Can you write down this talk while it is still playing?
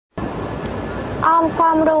ออมคว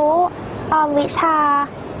ามรู้ออมวิชา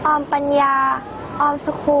ออมปัญญาออมส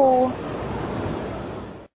คูล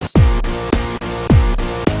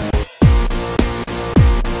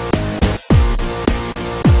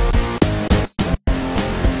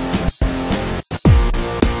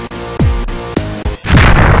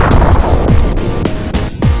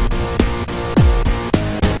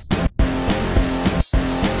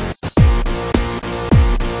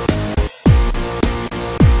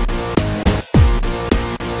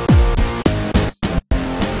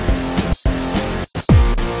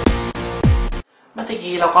เมื่อ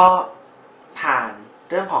กี้เราก็ผ่าน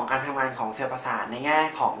เรื่องของการทำงานของเซลล์ประสาทในแง่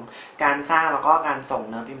ของการสร้างแล้วก็การส่ง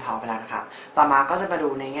เนื้อพิมพ์เผาไปแล้วนะครับต่อมาก็จะมาดู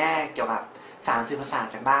ในแง่เกี่ยวกับสารสื่อประสาท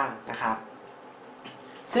กันบ้างนะครับ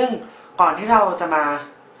ซึ่งก่อนที่เราจะมา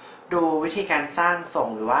ดูวิธีการสร้างส่ง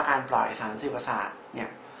หรือว่าการปล่อยสารสื่อประสาทเนี่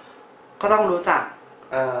ยก็ต้องรู้จัก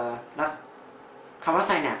คำว่าไ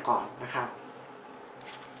ซแนปก่อนนะครับ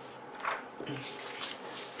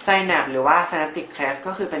ไซแนปหรือว่า synaptic cleft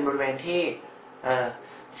ก็คือเป็นบริเวณที่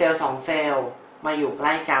เซลล์2เซลล์มาอยู่ใก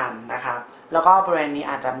ล้กันนะครับแล้วก็บริเวณนี้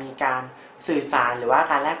อาจจะมีการสื่อสารหรือว่า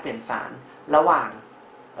การแลกเปลี่ยนสารระหว่าง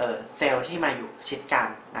เซลล์ที่มาอยู่ชิดกัน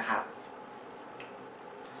นะครับ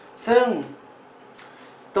ซึ่ง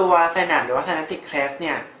ตัวไซแนปหรือว่า synaptic cleft เ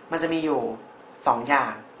นี่ยมันจะมีอยู่2อย่า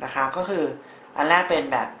งนะครับก็คืออันแรกเป็น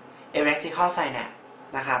แบบ electrical synapse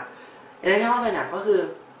นะครับ electrical synapse ก็คือ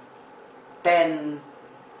เ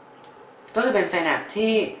ป็นไซแนป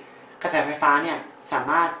ที่กระแสไฟฟ้าเนี่ยสา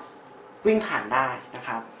มารถวิ่งผ่านได้นะค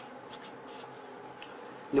รับ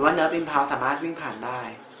หรือว่าเนิร์ฟอิมพัลสามารถวิ่งผ่านได้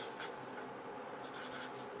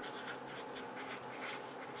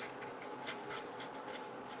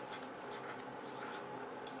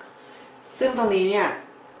ซึ่งตรงนี้เนี่ย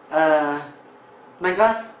มันก็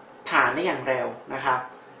ผ่านได้อย่างเร็วนะครับ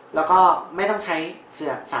แล้วก็ไม่ต้องใช้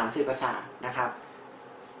สารสื่อประสาทนะครับ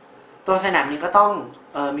ตัวไซแนปนี้ก็ต้อง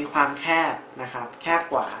มีความแคบนะครับแคบ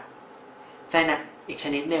กว่าไซแนปอีกช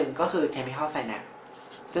นิดหนึ่งก็คือ chemical synapse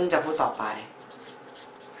ซึ่งจะพูดต่อไป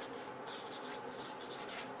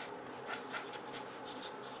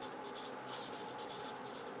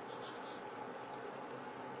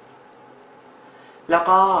แล้ว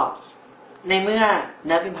ก็ในเมื่อเ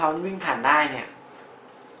นื้อพิมพ์เผาวิ่งผ่านได้เนี่ย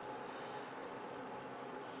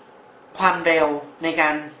ความเร็วในกา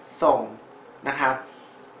รส่งนะครับ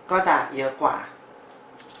ก็จะเยอะกว่า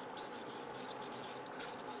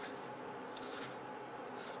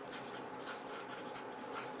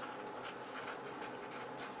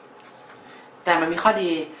แต่มันมีข้อ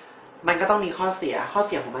ดีมันก็ต้องมีข้อเสีย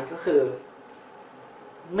ของมันก็คือ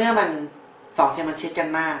เมื่อมัน2เซลล์มันชิดกัน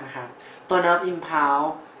มากนะครับตัว nerve impulse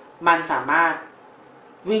มันสามารถ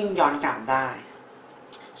วิ่งย้อนกลับได้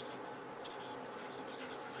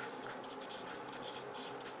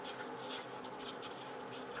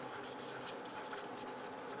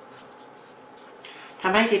ท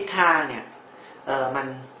ำให้ทิศทางเนี่ยมัน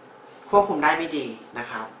ควบคุมได้ไม่ดีนะ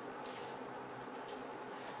ครับ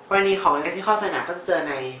กรณีของ electrical synapse ก็จะเจอ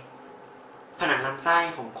ในผนังลำไส้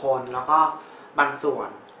ของคนแล้วก็บางส่วน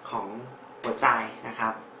ของหัวใจนะครั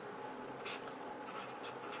บ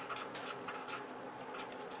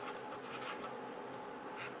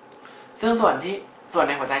ซึ่งส่วนใ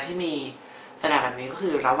นหัวใจที่มีสแนปแบบนี้ก็คื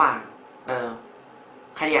อระหว่าง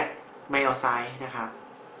cardiac myocyte นะครับ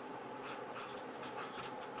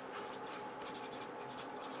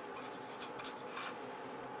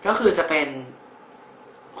ก็คือจะเป็น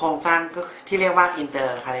โครงสร้างก็ที่เรียกว่า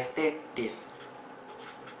interconnected disc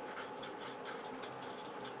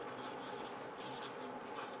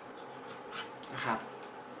นะครับ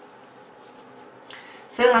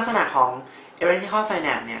ซึ่งลักษณะของ electrical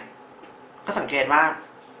synapse เนี่ยก็สังเกตว่า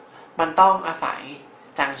มันต้องอาศัย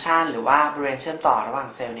จังชันหรือว่าบริเวณเชื่อมต่อระหว่าง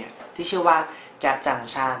เซลล์เนี่ยที่ชื่อว่า gap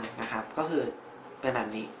junction นะครับก็คือเป็นแบบ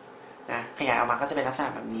นี้นะขยายออกมาก็จะเป็นลักษณะ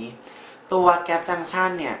แบบนี้ตัว gap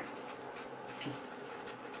junction เนี่ย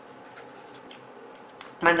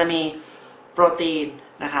มันจะมีโปรตีน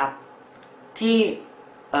นะครับที่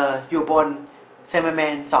อยู่บนเซลล์เมมเบร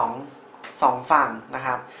นสองฝั่งนะค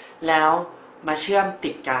รับแล้วมาเชื่อม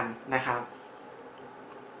ติดกันนะครับ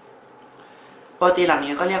โปรตีนเหล่า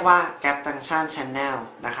นี้ก็เรียกว่า gap junction channel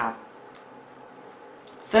นะครับ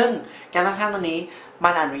ซึ่ง gap junction ตัวนี้มั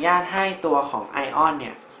นอนุญาตให้ตัวของไอออนเ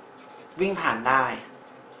นี่ยวิ่งผ่านได้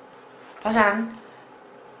เพราะฉะนั้น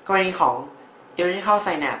กรณีของ electrical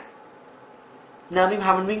synapse เนื้อพิมพ์เผ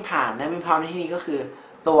ามันวิ่งผ่านเนื้อพิมพ์เผาในที่นี้ก็คือ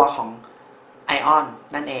ตัวของไอออน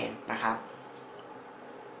นั่นเองนะครับ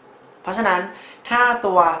เพราะฉะนั้นถ้า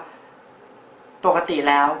ตัวปกติ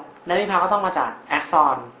แล้วเนื้อพิมพ์เผาก็ต้องมาจากแอ็กซอ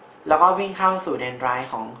นแล้วก็วิ่งเข้าสู่เดนไดรท์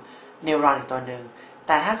ของนิวรอนอีกตัวหนึ่ง แ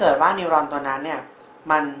ต่ถ้าเกิดว่านิวรอนตัวนั้นเนี่ย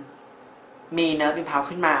มันมีเนิร์ฟอิมพัลส์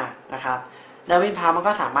ขึ้นมานะครับเนิร์ฟอิมพัลส์มัน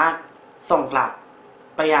ก็สามารถส่งกลับ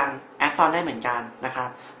ไปยังแอคซอนได้เหมือนกันนะครับ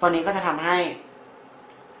ตัวนี้ก็จะทำให้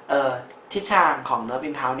ทิศทางของเนิร์ฟ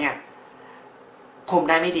อิมพัลส์เนี่ยคุม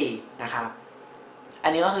ได้ไม่ดีนะครับอั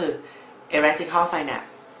นนี้ก็คือ electrical synapse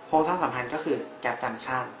โครงสร้างสัมพันธ์ก็คือ gap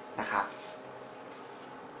junction นะครับ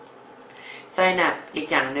synapse อีก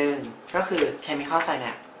อย่างหนึ่งก็คือ chemical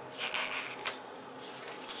synapse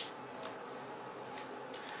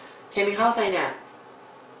chemical synapse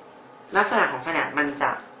ลักษณะของ synapse มันจ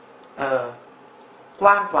ะก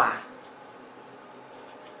ว้างกว่า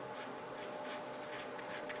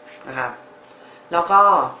นะครับแล้วก็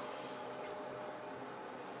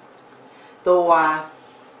ตัว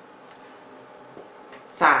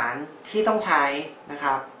สารที่ต้องใช้นะค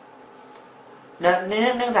รับเ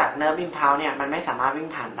นื่องจากเนิร์ฟอิมพัลส์เนี่ยมันไม่สามารถวิ่ง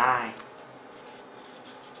ผ่านได้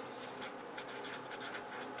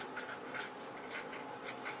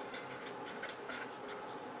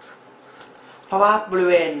เพราะว่าบริ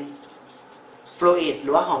เวณฟลูอิดห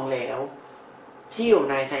รือว่าของเหลวที่อยู่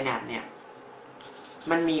ในไซแนปเนี่ย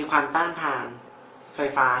มันมีความต้านทานไฟ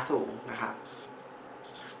ฟ้าสูงนะครับ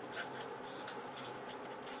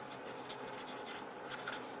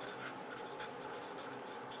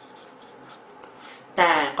แ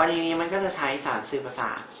ต่กรณีนี้มันก็จะใช้สารสื่อประส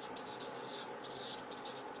าท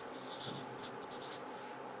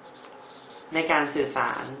ในการสื่อส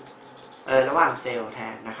ารระหว่างเซลล์แท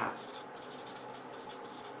นนะครับ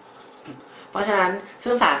เพราะฉะนั้น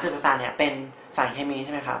ซึ่งสารสื่อประสาทเนี่ยเป็นสารเคมีใ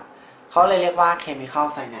ช่ไหมครับเขาเลยเรียกว่า chemical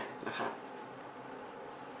synapse นะครับ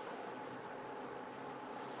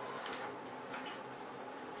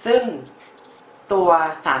ซึ่งตัว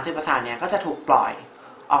สารสื่อประสาทเนี่ยก็จะถูกปล่อย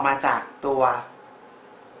ออกมาจากตัว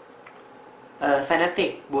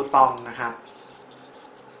synaptic บูตองนะครับ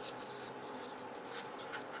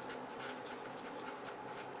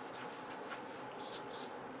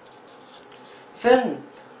ซึ่ง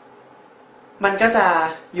มันก็จะ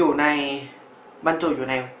อยู่ในบรรจุอยู่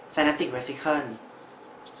ใน synaptic vesicle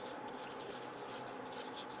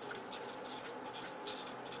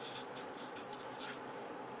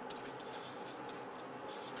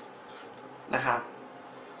นะครับ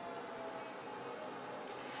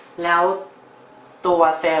แล้วตัว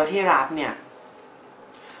เซลล์ที่รับเนี่ย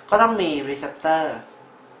ก็ต้องมี receptor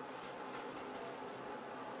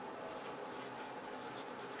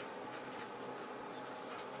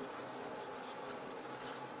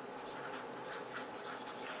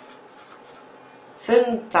ซึ่ง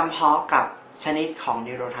จำเพาะกับชนิดของ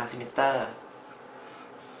neurotransmitter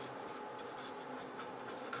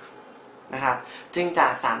นะครับจึงจะ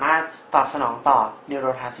สามารถตอบสนองต่อ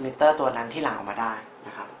neurotransmitter ตัวนั้นที่หลั่งออกมาได้น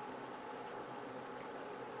ะครับ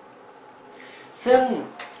ซึ่ง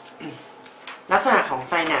ลักษณะของ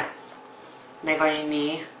ไซแนปส์ในกรณี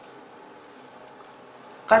นี้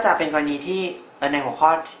ก็จะเป็นกรณีที่ในหัวข้อ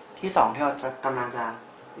ที่ 2ที่เราจะกำลังจะ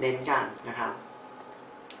เน้นกันนะครับ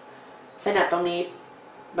ไซแนปส์ตรงนี้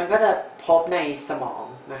มันก็จะพบในสมอง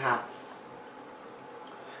นะครับ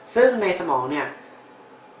ซึ่งในสมองเนี่ย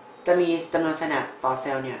จะมีจำนวนไซแนปส์ต่อเซ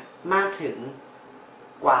ลล์เนี่ยมากถึง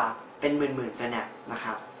กว่าเป็นหมื่นไซแนปส์นะค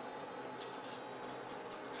รับ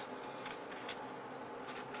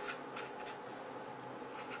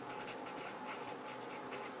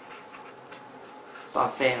ต่อ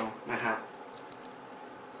เซลล์นะครับ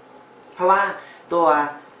เพราะว่าตัว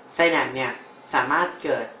ไซแนปส์เนี่ยสามารถเ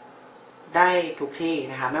กิดได้ทุกที่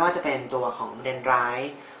นะครับไม่ว่าจะเป็นตัวของเดนไดร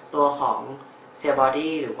ต์ตัวของเซลล์บอ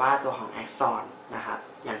ดี้หรือว่าตัวของแอ็กซอนนะครับ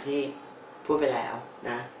อย่างที่พูดไปแล้ว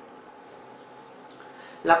นะ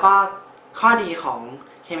แล้วก็ข้อดีของ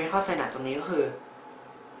chemical synapse ตรงนี้ก็คือ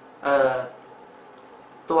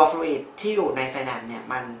ตัวฟลูอิดที่อยู่ในไซแนปส์เนี่ย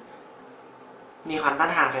มันมีความต้า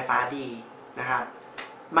นทานไฟฟ้าดีนะครับ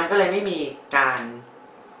มันก็เลยไม่มีการ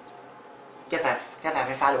กระแสไ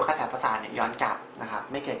ฟฟ้าหรือว่ากระแสประสาทเนี่ยย้อนกลับนะครับ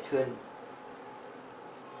ไม่เกิดขึ้น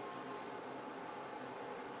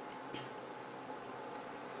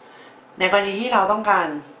ในกรณีที่เราต้องการ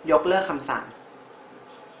ยกเลิกคำสั่ง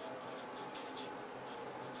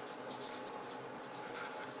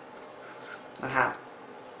นะครับ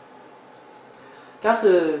ก็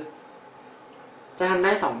คือจะทำไ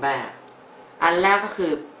ด้2แบบอันแรกก็คื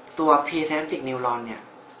อตัว presynaptic neuron เนี่ย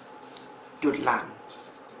หยุดหลั่ง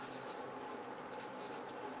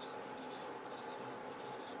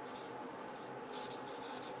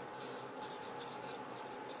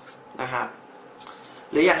นะครับ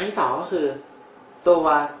หรืออย่างที่2ก็คือตัว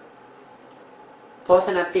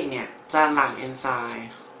postsynaptic เนี่ยจะหลั่งเอนไซม์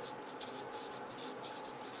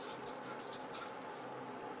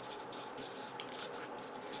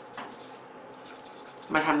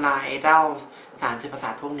มาทำลายไอ้เจ้าสารสื่อประสา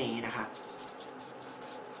ทพวกนี้นะครับ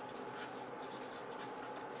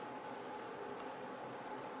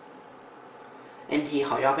NT เข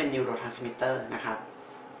าย่อเป็น neurotransmitter นะครับ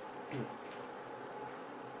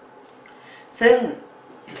ซึ่ง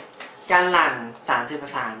การหลั่งสารสื่อปร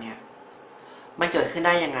ะสาทเนี่ยมันเกิดขึ้นไ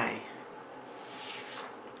ด้ยังไง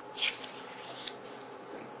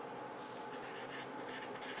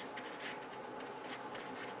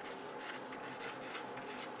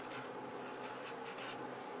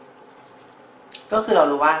ก็คือเรา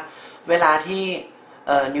รู้ว่าเวลาที่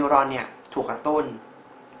นิวรอนเนี่ยถูกกระตุ้น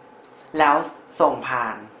แล้วส่งผ่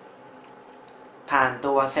าน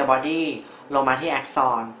ตัวเซลล์บอดี้ลงมาที่แอ็กซ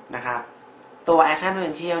อนนะครับตัวแอคชั่นโพเท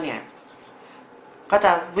นเชียลเนี่ยก็จ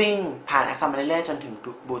ะวิ่งผ่านแอ็กซอนมาเรื่อยๆจนถึง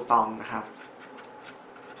บูตองนะครับ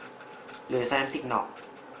หรือไซนัปติกน็อก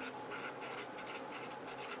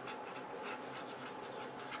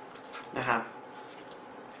นะครับ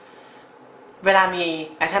เวลามี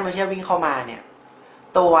แอคชั่นโพเทนเชียลวิ่งเข้ามาเนี่ย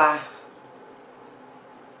ตัว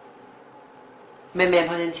เมมเบรนโ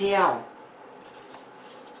พเทนเชียล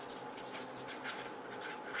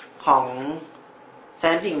ของไซ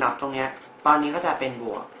นัปติกน็อกตรงเนี้ยตอนนี้ก็จะเป็นบ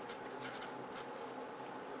วก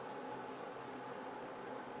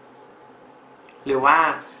หรือว่า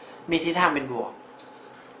มีทิศทางเป็นบวก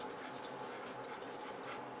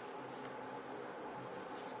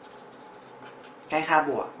ใกล้ค่า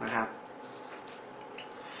บวกนะครับ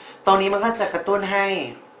ตรงนี้มันก็จะกระตุ้นให้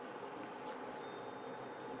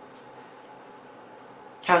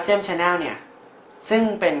แคลเซียม channel เนี่ยซึ่ง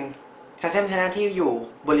เป็นแคลเซียม channel ที่อยู่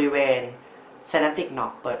บริเวณ synaptic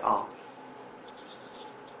knob เปิดออก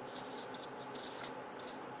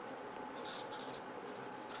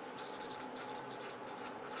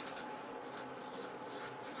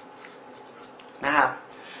นะครับ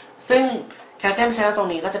ซึ่งแคลเซียม channel ตรง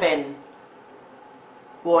นี้ก็จะเป็น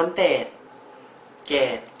voltage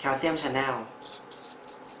gate calcium channel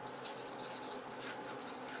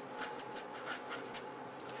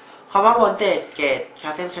คำว่า voltage gate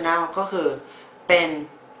calcium channel ก็คือเป็น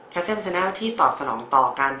calcium channel ที่ตอบสนองต่อ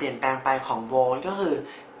การเปลี่ยนแปลงไปของโวลต์ก็คือ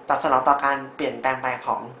ตอบสนองต่อการเปลี่ยนแปลงไปข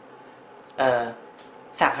อง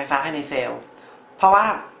แสงไฟฟ้าภายในเซลล์เพราะว่า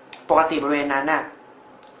ปกติบริเวณนั้นน่ะ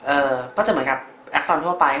ก็จะเหมือนกับแอ็กซอน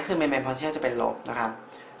ทั่วไปก็คือเมมเบรนโพเทนเชียลจะเป็นลบนะครับ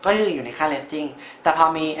ก็คืออยู่ในค่า resting แต่พอ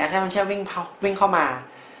มีแอคชั่นโพเทนเชียลวิ่งเข้ามา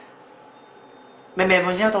เมมเบรนโพ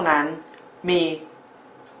เทนเชียลตรงนั้น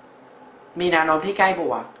มีแนวโน้มที่ใกล้บ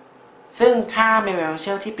วกซึ่งถ้าเมมเบรนโพเทนเชี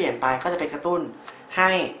ยลที่เปลี่ยนไปก็จะไปกระตุ้นให้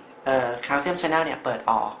แคลเซียม channel เนี่ยเปิด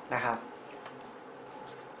ออกนะครับ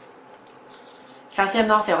แคลเซียม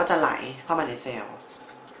นอกเซลล์ก็จะไหลเข้ามาในเซลล์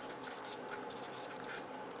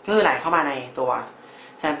ก็คือไหลเข้ามาในตัว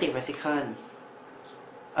synaptic vesicle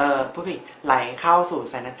ผู้ผิดไหลเข้าสู่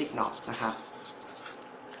synaptic knob นะครับ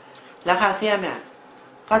แล้วแคลเซียมเนี่ย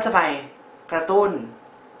ก็จะไปกระตุ้น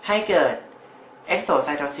ให้เกิด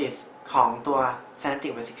exocytosis ของตัว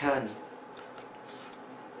synaptic vesicle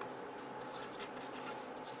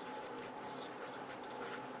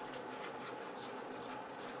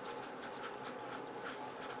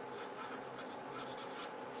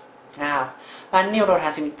นะครับเพราะฉะนั้น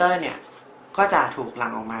neurotransmitter เนี่ยก็จะถูกหลั่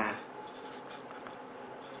งออกมา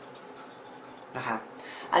นะครับ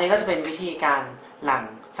อันนี้ก็จะเป็นวิธีการหลั่ง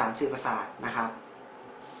สารสื่อประสาทนะครับ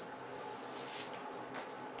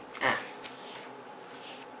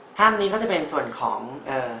ภาพนี้ก็จะเป็นส่วนของ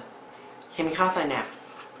chemical synapse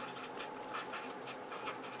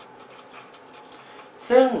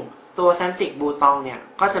ซึ่งตัว synaptic button เนี่ย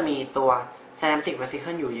ก็จะมีตัว synaptic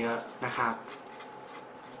vesicle อยู่เยอะนะครับ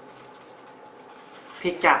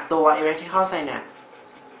ผิดกับตัว electrical synapse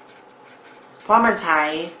เพราะมันใช้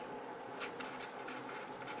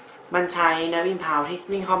เnerve impulse ที่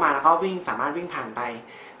วิ่งเข้ามาแล้วก็สามารถวิ่งผ่านไป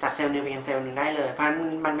จากเซลล์หนึ่งไปยังเซลล์หนึ่งได้เลยเพราะ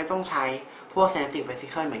มันไม่ต้องใช้พวก synaptic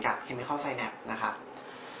vesicle เหมือนกับ chemical synapse นะครับ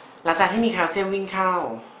หลังจากที่มีแคลเซียมวิ่งเข้า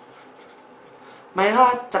มันก็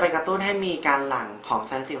จะไปกระตุ้นให้มีการหลั่งของ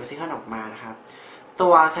synaptic vesicle ออกมานะครับตั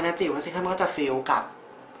ว synaptic vesicle ก็จะฟิลกับ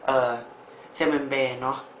เซลล์เมมเบรนเน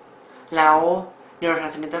าะแล้ว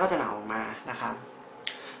neurotransmitter ก็จะหลั่งออกมานะครับ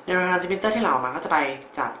neurotransmitter ที่หลั่งออกมาก็จะไป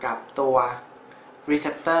จับกับตัว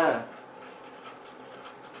receptor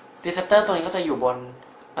ตัวนี้ก็จะอยู่บน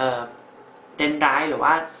dendrite หรือว่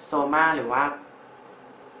าโซมาหรือว่า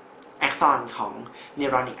แอ็กซอนของนิว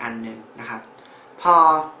รอนอีกอันหนึ่งนะครับพอ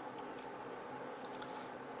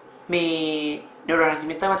มี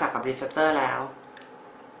neurotransmitter มาจับกับ receptor แล้ว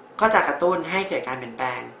ก็จะกระตุ้นให้เกิดการเปลี่ยนแปล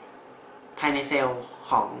งภายในเซลล์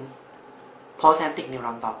ของ postsynaptic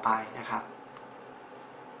neuron ต่อไปนะครับ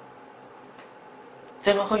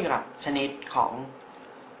ซึ่งก็ขึ้นอยู่กับชนิดของ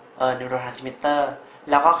neurotransmitter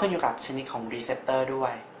แล้วก็ขึ้นอยู่กับชนิดของรีเซพเตอร์ด้ว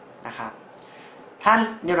ยนะครับถ้า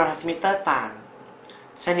นิวโรทรานสมิเตอร์ต่าง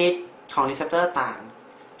ชนิดของรีเซพเตอร์ต่าง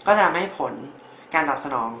ก็จะทำให้ผลการตอบส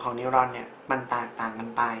นองของนิวรอนเนี่ยมันต่างกัน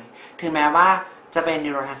ไปถึงแม้ว่าจะเป็นนิ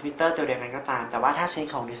วโรทรานสมิเตอร์ตัวเดียวกันก็ตามแต่ว่าถ้าชนิด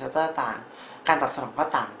ของรีเซพเตอร์ต่างการตอบสนองก็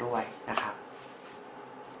ต่างด้วยนะครับ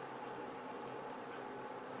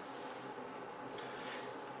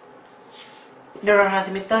นิวโรทรานส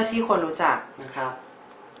มิเตอร์ที่ควรรู้จักนะครับ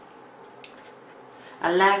อั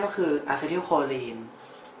นแรกก็คืออะซิทิลโคลีน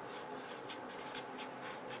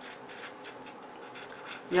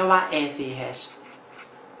เรียกว่า ACH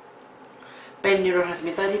เป็นนิวโรทรานส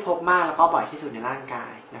มิเตอร์ที่พบมากแล้วก็บ่อยที่สุดในร่างกา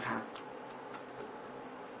ยนะครับ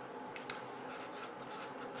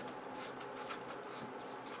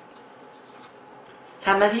ท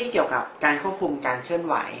ำหน้าที่เกี่ยวกับการควบคุมการเคลื่อนไ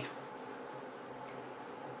หว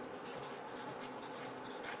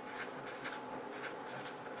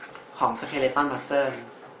ของสเคเลตันมัสเซิล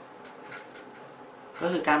ก็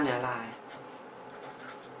คือกล้ามเนื้อลาย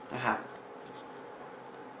นะครับ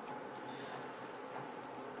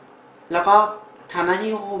แล้วก็ทำหน้าที่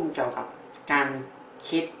ควบคุมเกี่ยวกับการ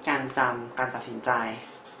คิดการจำการตัดสินใจ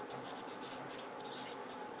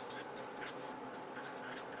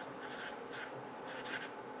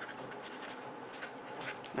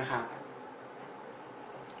นะครับ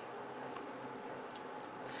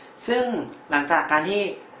ซึ่งหลังจากการที่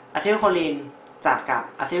อะซิทิลโคลีนจับกับ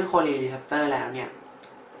อะซิทิลโคลีนรีเซพเตอร์แล้วเนี่ย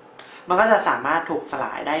มันก็จะสามารถถูกสล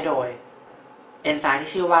ายได้โดยเอนไซม์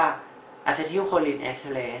ที่ชื่อว่าอะซิทิลโคลีนเอสเท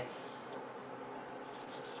อเรส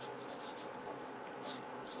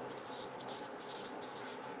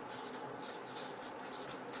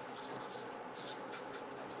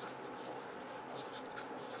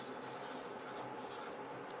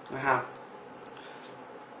นะครับ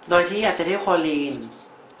โดยที่อะซิทิลโคลีน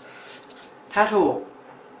ถ้าถูก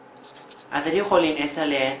อะซิทิลโคลีนเอสเทอ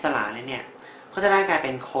เรสสลายเลยเนี่ยก็จะได้กลายเ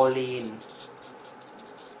ป็นโคลีน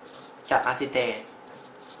กับอะซิเตต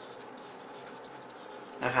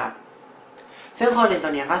นะครับซึ่งโคลีนตั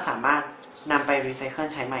วนี้ก็สามารถนำไปรีไซเคิล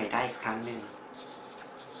ใช้ใหม่ได้อีกครั้งหนึ่ง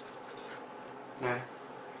นะ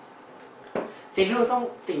สิ่งที่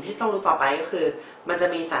ต้องรู้ต่อไปก็คือมันจะ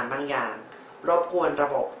มีสารบางอย่างรบกวนระ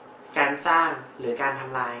บบการสร้างหรือการท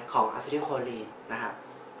ำลายของอะซิทิลโคลีนนะครับ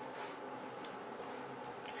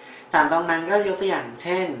สารตรงนั้นก็ยกตัวอย่างเ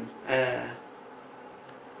ช่น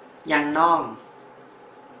ยางน่อง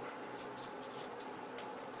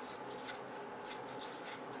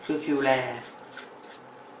คือคิวแร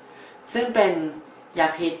ซึ่งเป็นยา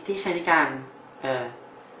พิษที่ใช้ในการ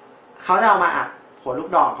เขาจะเอามาอัดหัวลูก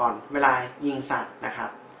ดอกก่อนเวลายิงสัตว์นะครับ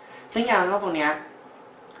ซึ่งยางน่องตรงนี้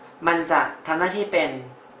มันจะทำหน้าที่เป็น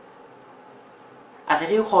อะซิ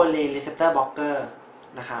ทิลโคลีนรีเซพเตอร์บล็อกเกอร์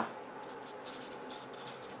นะครับ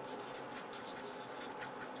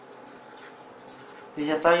รีเ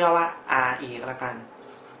ซพเตอร์ย่อว่า RE ก็แล้วกัน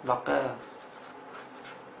บล็อกเกอร์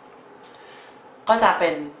ก็จะเป็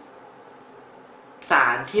นสา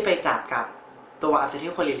รที่ไปจับกับตัวอะซิทิ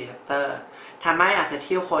ลโคลีนรีเซพเตอร์ทำให้อะซิ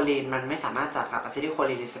ทิลโคลีนมันไม่สามารถจับกับอะซิทิลโค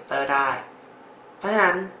ลีนรีเซพเตอร์ได้เพราะฉะ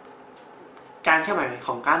นั้นการเคลื่อนไหวข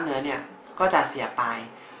องกล้ามเนื้อเนี่ยก็จะเสียไป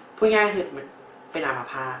พูดง่ายคือเป็นอัม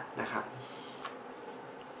พาตนะครับ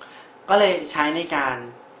ก็เลยใช้ในการ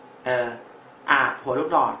อาบหัวลูก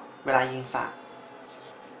ดอกเวลายิงสัตว์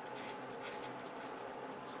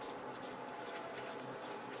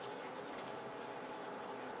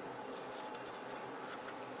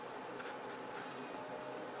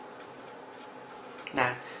นะ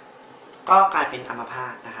ก็กลายเป็นอัมพา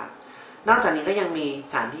ตนะครับนอกจากนี้ก็ยังมี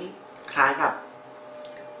สารที่คล้ายกับ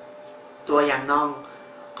ตัวยางน่อง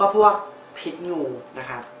ก็พวกพิษงูนะ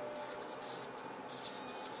ครับ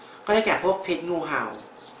ก็ได้แก่พวกพิษงูเห่า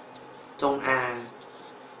จงอาง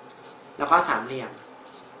แล้วก็สามเหลี่ยม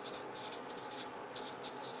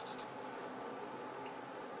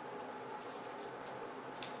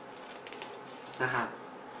นะครับ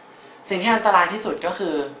สิ่งที่อันตรายที่สุดก็คื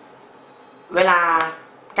อเวลา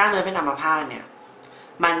กล้ามเนื้อเป็นอัมพาตเนี่ย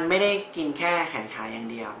มันไม่ได้กินแค่แขนขาอย่าง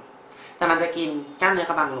เดียวแต่มันจะกินกล้ามเนื้อ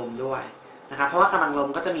กระบังลมด้วยนะครับเพราะว่ากระบังลม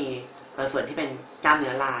ก็จะมีส่วนที่เป็นกล้ามเ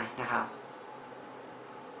นื้อลายนะครับ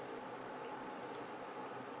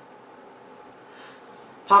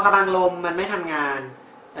พอกระบังลมมันไม่ทำงาน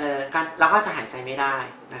เราก็จะหายใจไม่ได้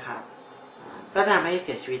นะครับก็จะทำให้เ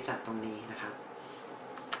สียชีวิตจากตรงนี้นะครับ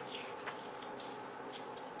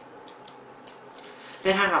ใน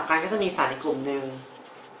ทางกลับกันก็จะมีสารอีกกลุ่มหนึ่ง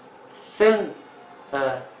ซึ่ง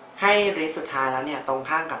ให้ฤทธิ์สุดท้ายแล้วเนี่ยตรง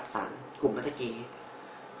ข้ามกับสารกลุ่มเมื่อกี้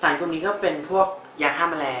สารกลุ่มนี้ก็เป็นพวกยาฆ่า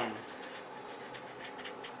แมลง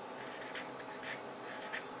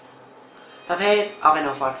ประเภทออร์แกโน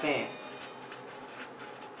ฟอสเฟต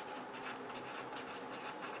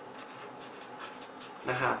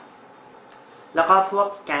นะครับแล้วก็พวก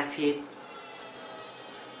แก๊สพิษ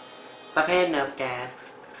ประเภทเนิร์ฟแก๊ส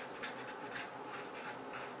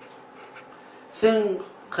ซึ่ง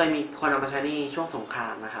เคยมีคนเอามาใช้ในช่วงสงครา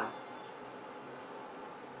มนะครับ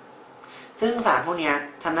ซึ่งสารพวกนี้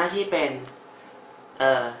ทำหน้าที่เป็น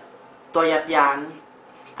ตัวยับยั้ง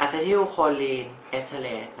อะเซทิลโคลีนเอสเทอเร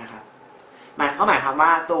ตนะครับหมายความว่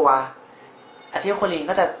าตัวอะเซทิลโคลีน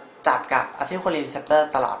ก็จะจับกับอะเซทิลโคลีนรีเซปเตอร์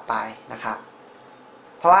ตลอดไปนะครับ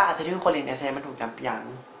เพราะว่าอะเซทิลโคลีนเอสเทอเรตมันถูกยับยั้ง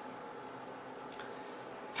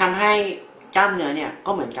ทำให้กล้ามเนื้อเนี่ย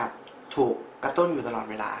ก็เหมือนกับถูกกระตุ้นอยู่ตลอด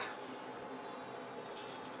เวลา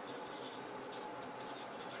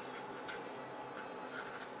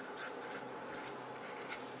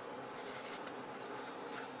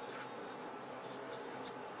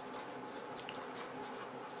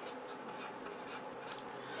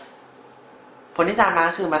ผลที่ตามมา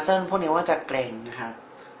คือมัสเซิลพวกนี้ว่าจะเกร็งนะครับ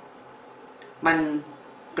มัน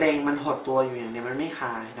เกร็งมันหดตัวอยู่อย่างเดียวมันไม่คล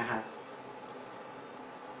ายนะครับ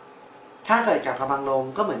ถ้าเกิดกับกำลังลม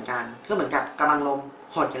ก็เหมือนกันก็เหมือนกับกำลังลม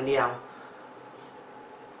หดอย่างเดียว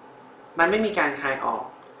มันไม่มีการคลายออก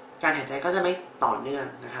การหายใจก็จะไม่ต่อเนื่อง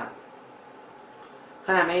นะครับ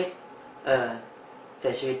ก็ทำให้เสี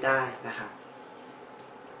ยชีวิตได้นะครับ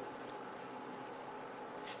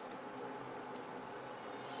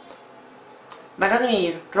มันก็จะมี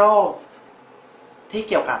โรคที่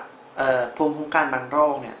เกี่ยวกับภูมิคุ้มกันบางโร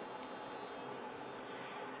คเนี่ย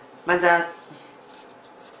มัน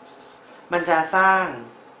จะสร้าง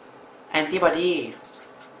แอนติบอดี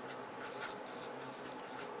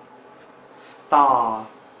ต่อ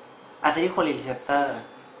อะซิทิลโคลีนรีเซปเตอร์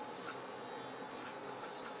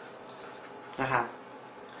นะครับ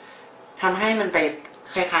ทำให้มันไป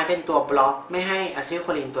คล้ายๆเป็นตัวบล็อกไม่ให้อะซิทิลโค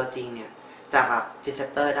ลีนตัวจริงเนี่ยจากแบบรีเซป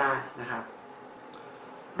เตอร์ได้นะครับ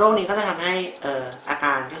โรคนี้ก็จะทำให้อาก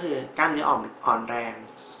ารก็คือกล้ามเนื้ออ่อนแรง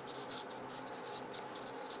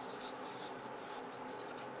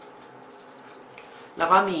แล้ว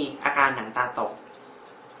ก็มีอาการหนังตาตก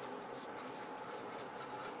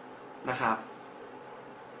นะครับ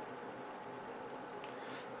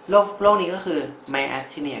โรคนี้ก็คือ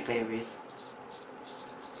myasthenia gravis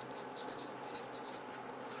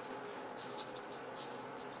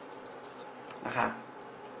นะครับ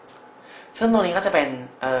ซึ่งตรงนี้ก็จะเป็น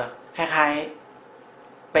คล้าย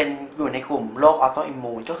ๆเป็นอยู่ในกลุ่มโรคออโตอิม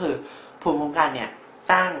มูนก็คือภูมิคุ้มกันเนี่ย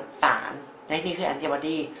สร้างสารในที่นี้คือแอนติบอ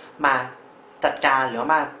ดีมาจัดการหรือว่า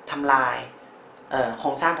มาทำลายโคร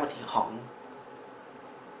งสร้างปกติของ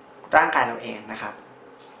ร่างกายเราเองนะครับ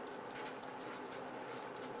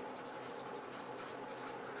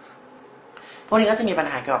พวกนี้ก็จะมีปัญ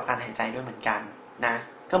หาเกี่ยวกับการหายใจด้วยเหมือนกันนะ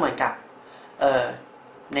ก็เหมือนกับ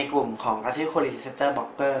ในกลุ่มของ acetylcholine receptor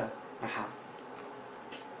blocker นะครับ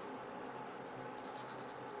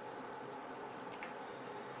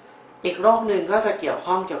อีกโรคหนึ่งก็จะเกี่ยว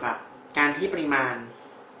ข้องเกี่ยวกับการที่ปริมาณ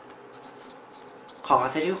ของอะ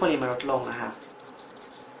เซทิลโคลีนมันลดลงนะครับ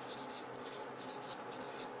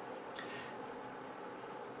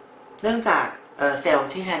เนื่องจากเซลล์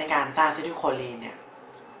ที่ใช้ในการสร้างอะเซทิลโคลีนเนี่ย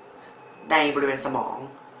ในบริเวณสมอง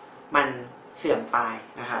มันเสื่อมไป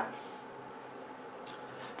นะครับ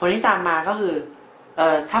ผลที่ตามมาก็คือ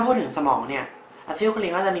ถ้าพูดถึงสมองเนี่ยอะเซทิลโคลี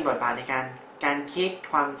นก็จะมีบทบาทในการคิด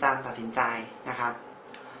ความจำตัดสินใจนะครับ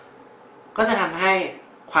ก็จะทำให้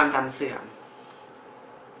ความจำเสื่อม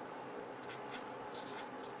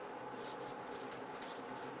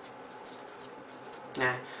น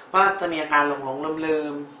ะก็จะมีอาการหลงลื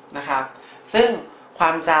มนะครับซึ่งควา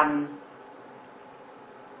มจ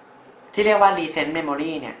ำที่เรียกว่า recent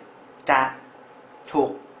memory เนี่ยจะถูก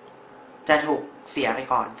เสียไป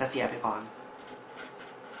ก่อน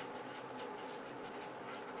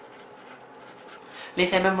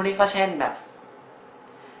recent memory ก็เช่นแบบ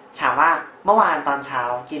ถามว่าเมื่อวานตอนเช้า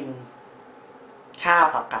กินข้าว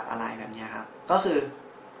กับอะไรแบบนี้ครับก็คือ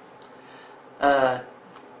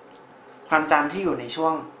ความจำที่อยู่ในช่ว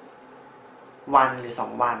งวันหรือ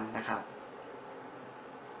2 วันนะครับ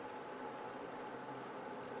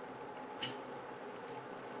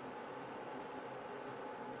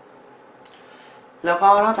แล้วก็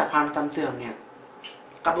นอกจากความจำเสื่อมเนี่ย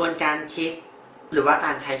กระบวนการคิดหรือว่าก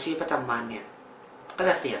ารใช้ชีวิตประจำวันเนี่ยก็จ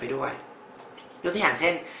ะเสียไปด้วยยกตัวอย่างเ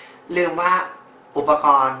ช่นลืมว่าอุปก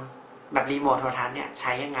รณ์แบบรีโมทโทรทัศน์เนี่ยใ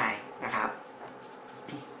ช้ยังไงนะครับ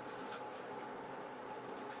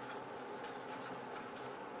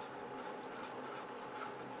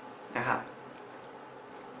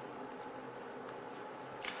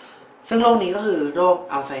ซึ่งโรคนี้ก็คือโรค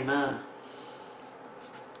อัลไซเมอร์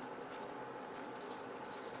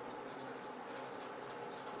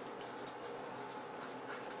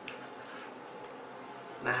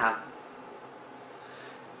นะครับ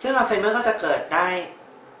ซึ่งอัลไซเมอร์ก็จะเกิดได้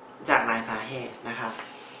จากหลายสาเหตุนะครับ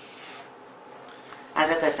อาจ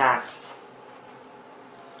จะเกิดจาก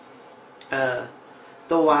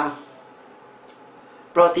ตัว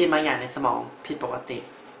โปรตีนบางอย่างในสมองผิดปกติ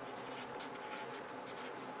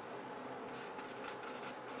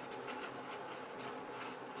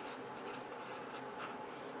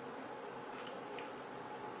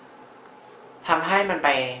ทำให้มันไป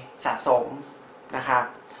สะสมนะครับ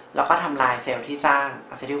แล้วก็ทำลายเซลล์ที่สร้าง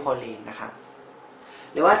อะซิทิลโคลีนนะครับ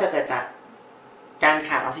หรือว่าจะเกิดจากการข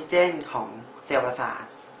าดออกซิเจนของเซลล์ประสาท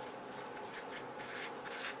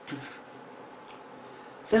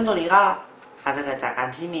ซึ่งตัวนี้ก็อาจจะเกิดจากการ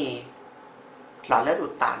ที่มีหลอดเลือดอุ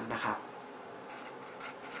ดตันนะครับ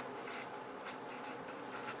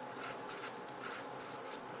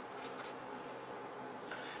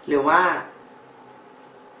หรือว่า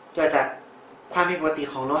เกิดจากความผิดปกติ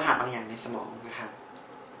ของโลหะบางอย่างในสมองนะครับ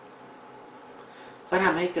ก็ท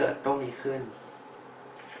ำให้เกิดโรคนี้ขึ้น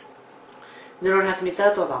นิวโรทรานสมิตเตอ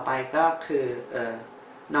ร์ตัวต่อไปก็คือ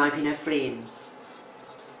นอร์พิเนฟรีน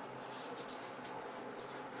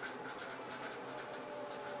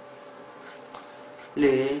ห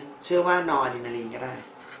รือชื่อว่านอร์อะดรีนาลีนก็ได้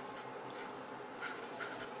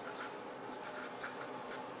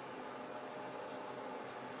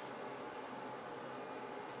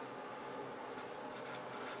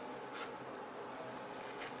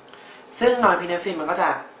ซึ่งนอร์พิเนฟรีนมันก็จะ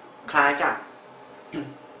คล้ายกับ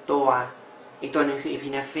ตัวอีกตัวหนึ่งคืออีพิ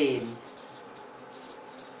เนฟรีน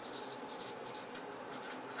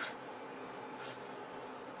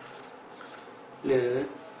หรือ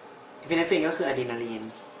อีพิเนฟรีนก็คืออะดรีนาลีน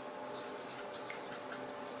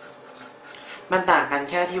มันต่างกัน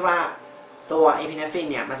แค่ที่ว่าตัวอีพิเนฟรีน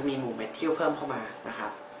เนี่ยมันจะมีหมู่เมทิลเพิ่มเข้ามานะครั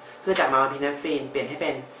บคือจากนอร์พิเนฟรีนเปลี่ยนให้เป็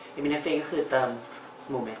นอีพิเนฟรีนก็คือเติม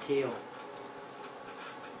หมู่เมทิล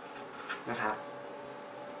นะครับ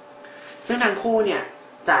ซึ่งทั้งคู่เนี่ย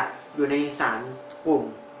จัดอยู่ในสารกลุ่ม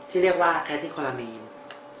ที่เรียกว่าแคทิโคลามีน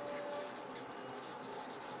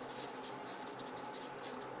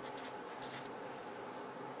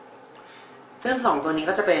ซึ่งสองตัวนี้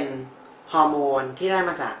ก็จะเป็นฮอร์โมนที่ได้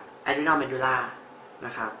มาจากอะดรีนาลเมดูล่าน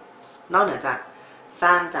ะครับนอกเหนือจากส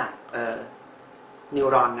ร้างจากนิว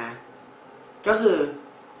รอนนะก็คือ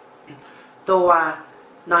ตัว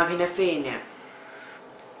นอร์พิเนฟรีนเนี่ย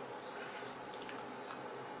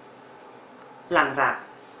หลังจาก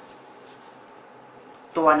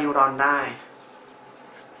ตัวนิวรอนได้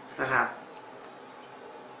นะครับ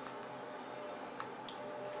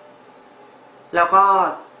แล้วก็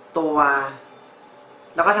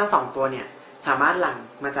ทั้งสองตัวเนี่ยสามารถหลั่ง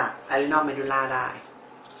มาจากอะดรีนาลเมดูล่าได้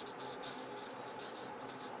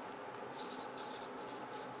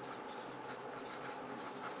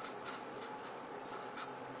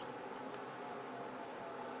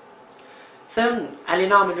ซึ่งอะดรี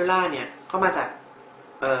นาลเมดูล่าเนี่ยก็มาจาก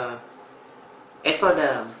เอ็กโตเ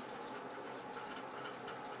ดิม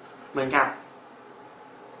เหมือนกับ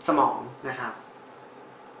สมองนะครับ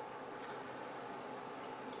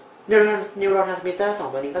นิวโรทรานสมิตเตอร์สอง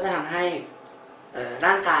ตัวนี้ก็จะทำให้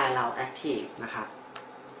ร่างกายเราแอคทีฟนะครับ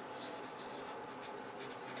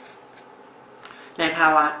ในภา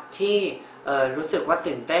วะที่รู้สึกว่า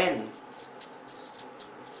ตื่นเต้น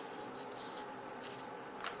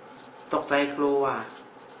ตกใจกลัว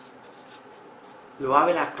หรือว่าเ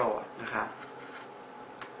วลาโกรธนะครับ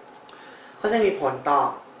ก็จะมีผลต่อ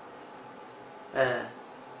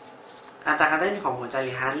อัตราการเต้นของหัวใจห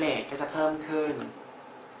รือฮาร์ทเรทก็จะเพิ่มขึ้น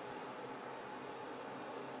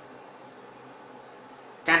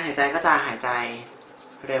การหายใจก็จะหายใจ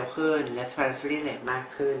เร็วขึ้น respiratory rate มาก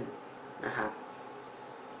ขึ้นนะครับ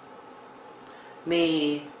มี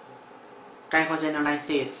ไกลโคเจนไล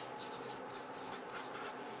ซิส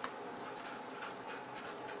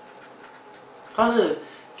ก็คือ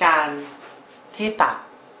การที่ตับ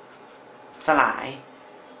สลาย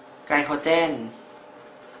ไกลโคเจน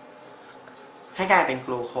ให้กลายเป็นก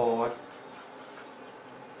ลูโคส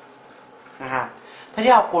นะครับเพื่อ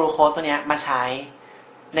ที่เอากลูโคสตัวนี้มาใช้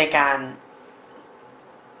ในการ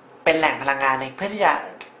เป็นแหล่งพลังงานเพื่อที่จะ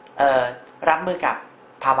รับมือกับ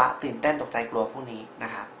ภาวะตื่นเต้นตกใจกลัวพวกนี้น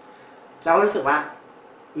ะครับเราก็รู้สึกว่า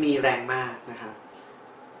มีแรงมากนะครับ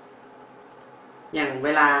อย่างเว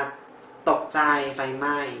ลาตกใจไฟไห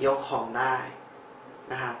ม้ยกของได้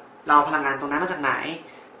นะครับเราพลังงานตรงนั้นมาจากไหน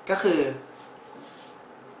ก็คือ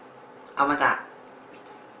เอามาจาก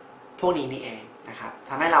พวกนี้นี่เองนะครับ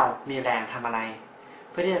ทำให้เรามีแรงทำอะไร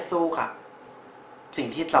เพื่อที่จะสู้กับสิ่ง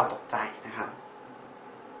ที่เราตกใจนะครับ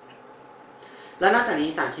แล้วนอกจากนี้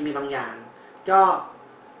สารเคมีบางอย่างก็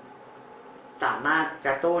สามารถก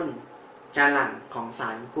ระตุ้นการหลั่งของสา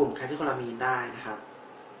รกลุ่มแคทิโคลามีนได้นะครับ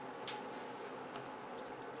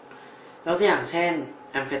ยกตัวอย่างเช่น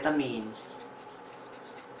แอมเฟตามีน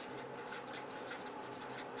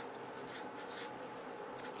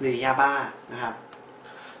หรือยาบ้านะครับ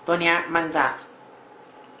ตัวนี้มันจะ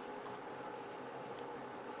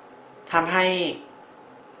ทำให้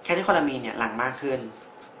แคทิโคลามีนเนี่ยหลั่งมากขึ้น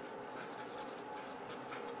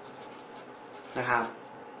นะครับ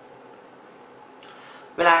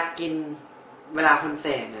เวลาคนเส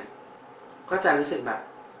พเนี่ยก็จะรู้สึกแบบ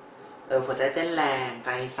หัวใจเต้นแรงใจ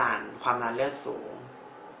สั่นความดันเลือดสูง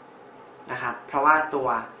นะครับเพราะว่าตัว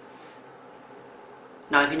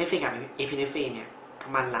นอร์เอพิเนฟรินกับเอพิเนฟรินเนี่ย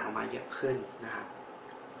มันหลั่งออกมาเยอะขึ้นนะครับ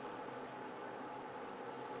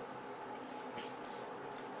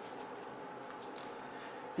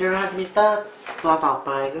นิวโรทรานสมิตเตอร์ตัวต่อไป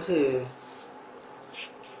ก็คือ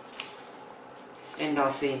เอนโดร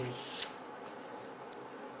ฟิน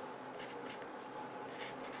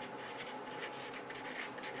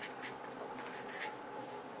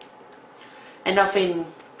เอนโดรฟิน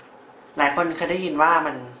หลายคนเคยได้ยินว่า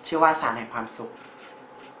มันชื่อว่าสารแห่งความสุข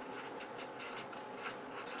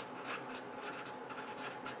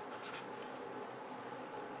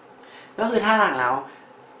ก็คือถ้าหลั่งแล้ว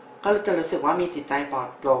ก็จะรู้สึกว่ามีจิตใจปลอด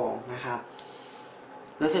โปร่งนะครับ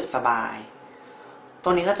รู้สึกสบายตร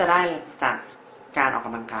งนี้ก็จะได้จากการออกก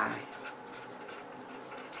ำลังกาย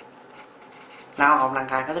แล้วออกกำลัง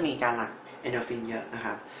กายก็จะมีการหลั่งเอนโดรฟินเยอะนะค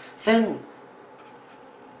รับซึ่ง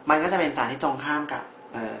มันก็จะเป็นสารที่ตรงข้ามกับ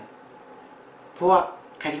พวก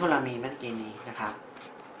แคทิโคลามีนเมื่อกี้นี้นะครับ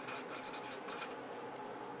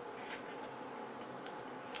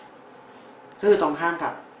คือตรงข้ามกั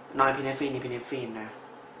บนอร์เอพิเนฟรินเอพิเนฟรินนะ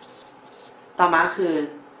ต่อมาคือ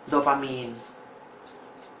โดปามีน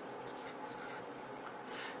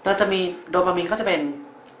เราจะมีโดปามีนก็จะเป็น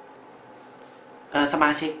สม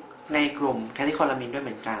าชิกในกลุ่มแคทิโคลามีนด้วยเห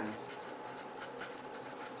มือนกัน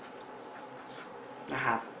นะค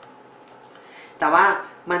รับแต่ว่า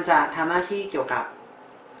มันจะทำหน้าที่เกี่ยวกับ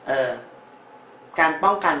การป้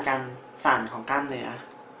องกันการสั่นของกล้ามเนื้อ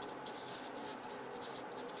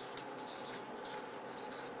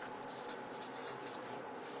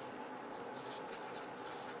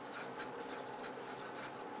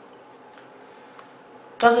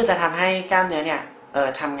ก็คือจะทำให้กล้ามเนื้อเนี่ย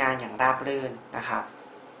ทำงานอย่างราบรื่นนะครับ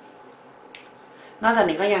นอกจาก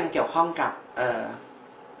นี้ก็ยังเกี่ยวข้องกับ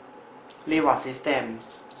reward system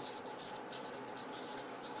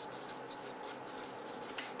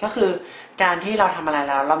ก็คือการที่เราทำอะไร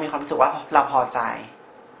แล้วเรามีความรู้สึกว่าเราพอใจ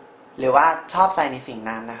หรือว่าชอบใจในสิ่ง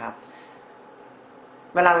นั้นนะครับ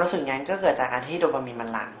เวลารู้สึกงั้นก็เกิดจากการที่โดปามีนมัน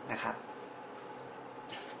หลั่งนะครับ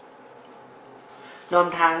รวม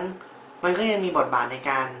ทั้งมันก็ยังมีบทบาทใน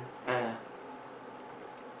การ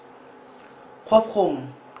ควบคุม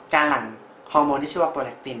การหลั่งฮอร์โมนที่ชื่อว่าโปรแล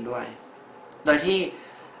คตินด้วยโดยที่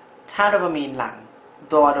ถ้าโดปามีนหลั่ง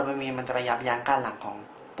ตัวโดปามีนมันจะไปยับยั้งการหลั่งของ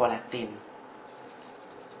โปรแลคติน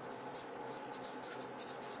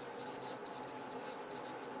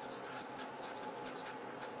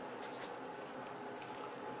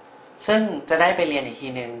ซึ่งจะได้ไปเรียนอีกที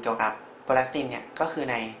นึงเกี่ยวกับโปรแลคตินเนี่ยก็คือ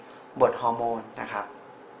ในบทฮอร์โมนนะครับ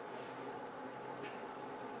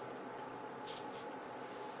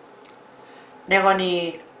ในกรณี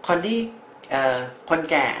คนที่คน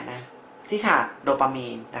แก่นะที่ขาดโดปามี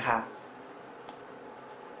นนะครับ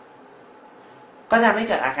ก็จะไม่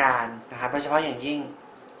เกิดอาการนะครับโดยเฉพาะอย่างยิ่ง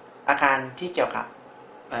อาการที่เกี่ยวกับ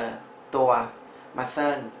ตัวมัสเซิ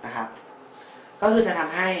ลนะครับก็คือจะท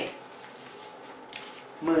ำให้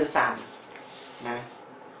มือสั่นนะ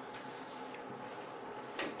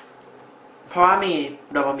เพราะว่ามี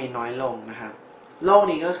โดปามีนน้อยลงนะครับโรค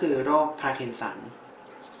นี้ก็คือโรคพาร์กินสัน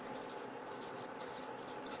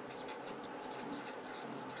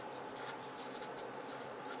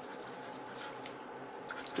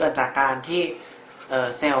เกิดจากการที่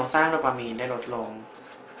เซลล์สร้างโดปามีนได้ลดลง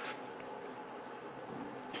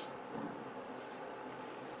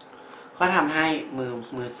ก็ทำให้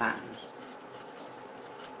มือสั่น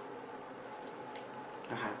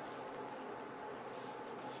นะครับ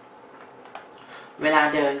เวลา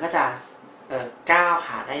เดินก็จะก้าวข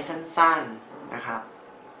าได้สั้นๆนะครับ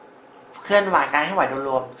เคลื่อนไหวการให้ไหวโดยร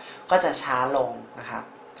วมก็จะช้าลงนะครับ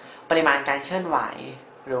ปริมาณการเคลื่อนไหว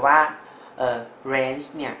หรือว่าrange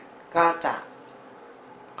เนี่ยก็จะ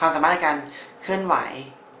ความสามารถในการเคลื่อนไหว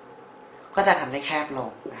ก็จะทำได้แคบล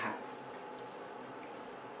งนะครับ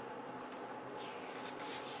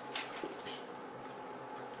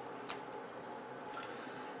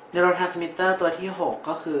นิวโรทรานสมิตเตอร์ตัวที่6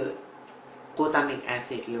ก็คือกลูตามิกแอ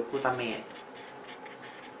ซิดหรือกลูตาเมต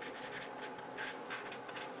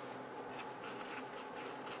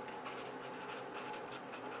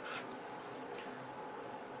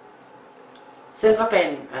ซึ่งก็เป็น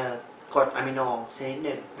กรดอะมิโนชนิดห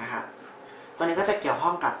นึ่งนะครับตัวนี้ก็จะเกี่ยวข้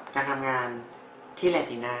องกับการทำงานที่เร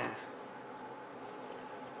ตินา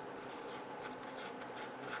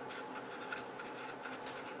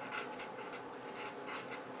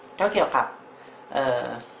ก็เกี่ยวกับ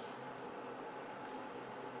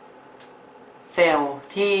เซลล์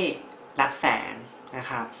ที่รับแสงนะ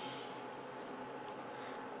ครับ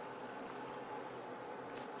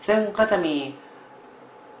ซึ่งก็จะมี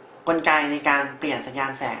กลไกในการเปลี่ยนสัญญา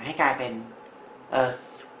ณแสงให้กลายเป็น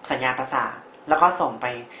สัญญาณประสาทแล้วก็ส่งไป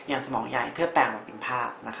ยังสมองใหญ่เพื่อแปลงมาเป็นภาพ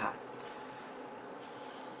นะครับ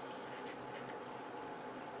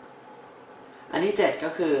อันที่7ก็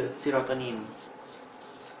คือซีโรโทนิน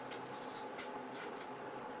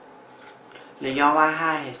หรือย่อว่า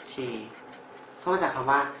 5-HT เข้ามาจากค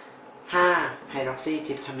ำว่า 5 ไฮดรอกซีท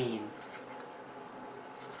ริปทามีน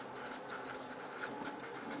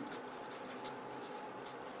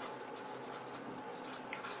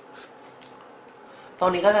ตร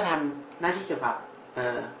งนี้ก็จะทำหน้าที่เกี่ยวกับ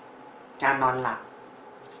การนอนหลับ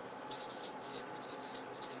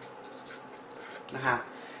นะครับ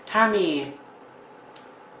ถ้ามี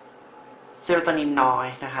เซโรโทนินน้อย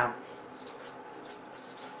นะครับ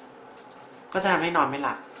ก็จะทำให้นอนไม่ห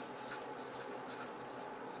ลับ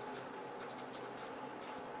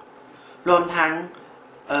รวมทั้ง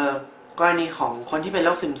กรณีของคนที่เป็นโร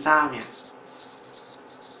คซึมเศร้าเนี่ย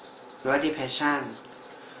หรือว่า depression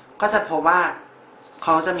ก็จะพบว่าเข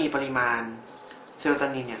าจะมีปริมาณเซโรโท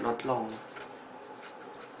นินเนี่ยลดลง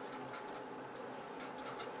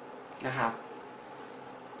นะครับ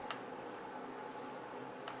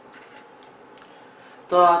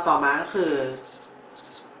ตัวต่อมาก็คือ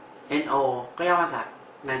NO ก็ย่อมาจาก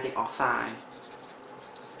nitric oxide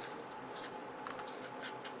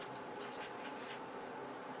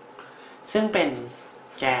ซึ่งเป็น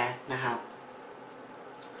แก๊สนะครับ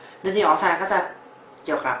nitric oxide ก็จะเ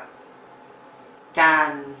กี่ยวกับการ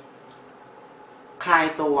คลาย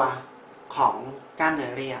ตัวของกล้ามเนื้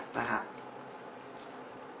อเรียบนะครับ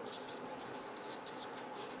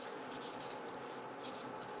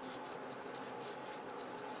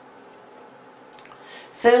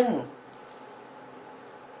ซึ่ง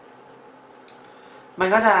มัน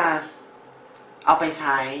ก็จะเอาไปใ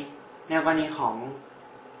ช้ในกรณีของ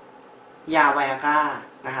ยาไวอากร้า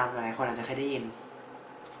นะครับหลายคนอาจจะเคยได้ยิน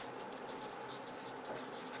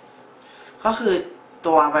ก็คือ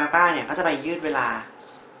ตัวไวอากร้าเนี่ยก็จะไปยืดเวลา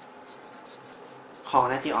ของ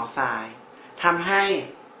ไนตริกออกไซด์ทำให้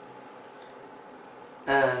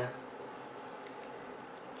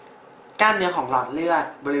กล้ามเนื้อของหลอดเลือด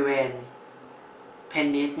บริเวณเพน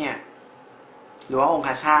นิสเนี่ยหรือว่าองค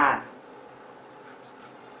ชาต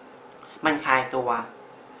มันคลายตัว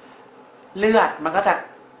เลือดมันก็จะ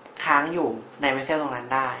ค้างอยู่ในเวสเซลตรงนั้น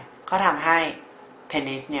ได้ก็ทำให้เพน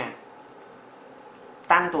นิสเนี่ย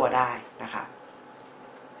ตั้งตัวได้นะครับ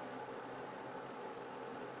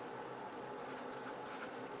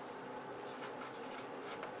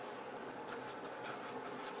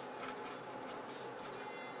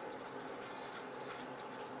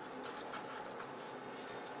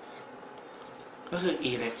ก็คือ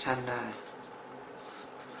erection ได้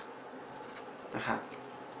นะครับ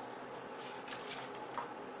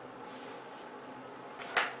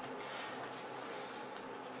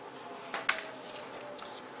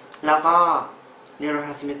แล้วก็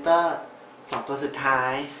neurotransmitter 2 ตัวสุดท้า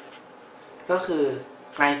ยก็คือ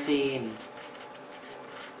ไกลซีน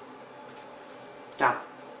กับ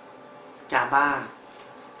กาบา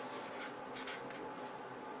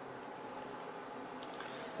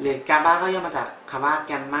หรือกาบาก็ย่อมาจากคำว่าแ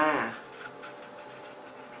กมมา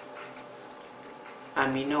อะ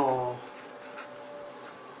มิโน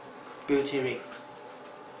บิวทิริก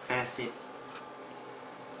แอซิด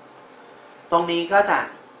ตรงนี้ก็จะ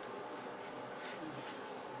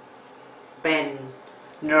เป็น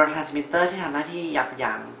neurotransmitter ที่ทำหน้าที่ยับ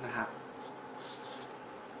ยั้งนะครับ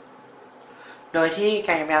โดยที่ก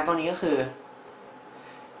ารยับยั้งตรงนี้ก็คือ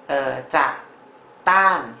จะต้า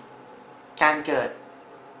นการเกิด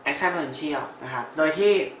action potential นะครับโดย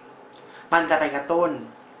ที่มันจะไปกระตุ้น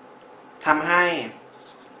ทำให้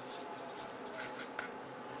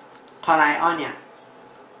คอไลออนเนี่ย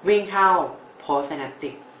วิ่งเข้า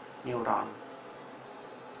postsynaptic neuron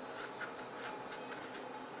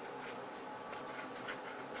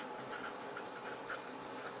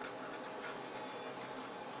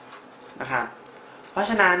นะครับเพราะ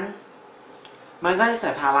ฉะนั้นมันก็จะเกิ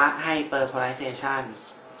ดภาวะ hyperpolarization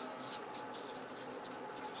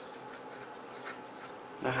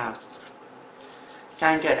นะครับกา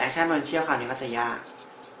รเกิด action potential คราวนี้ก็จะยาก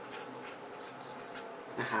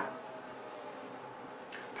นะครับ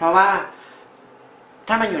เพราะว่า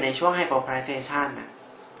ถ้ามันอยู่ในช่วง hyperpolarization น่ะ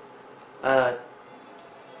เ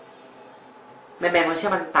มมเบรนโพเทนเชีย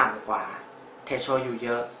ลมันต่ำกว่าเทโชอยู่เย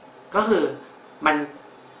อะก็คือมัน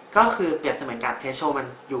ก็คือเปรียบเสมือนกับเทโชมัน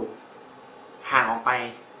อยู่ห่างออกไป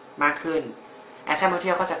มากขึ้นแอคชั่นโพเท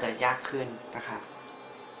นก็จะเกิดยากขึ้นนะครับ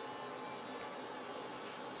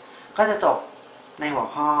ก็จะจบในหัว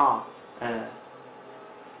ข้อ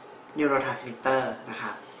neurotransmitter นะค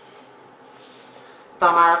รับต่อ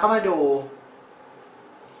มาเราก็มาดู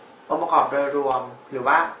องค์ประกอบโดยรวมหรือ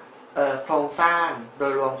ว่าโครงสร้างโด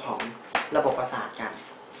ยรวมของระบบประสาทกัน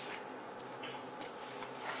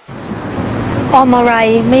ออมอะไร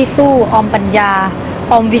ไม่สู้ออมปัญญา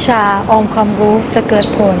ออมวิชาออมความรู้จะเกิด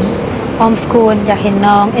ผลออมสกูลอยากเห็น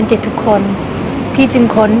น้องเอ็นติดทุกคนพี่จึง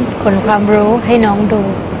ค้นความรู้ให้น้องดู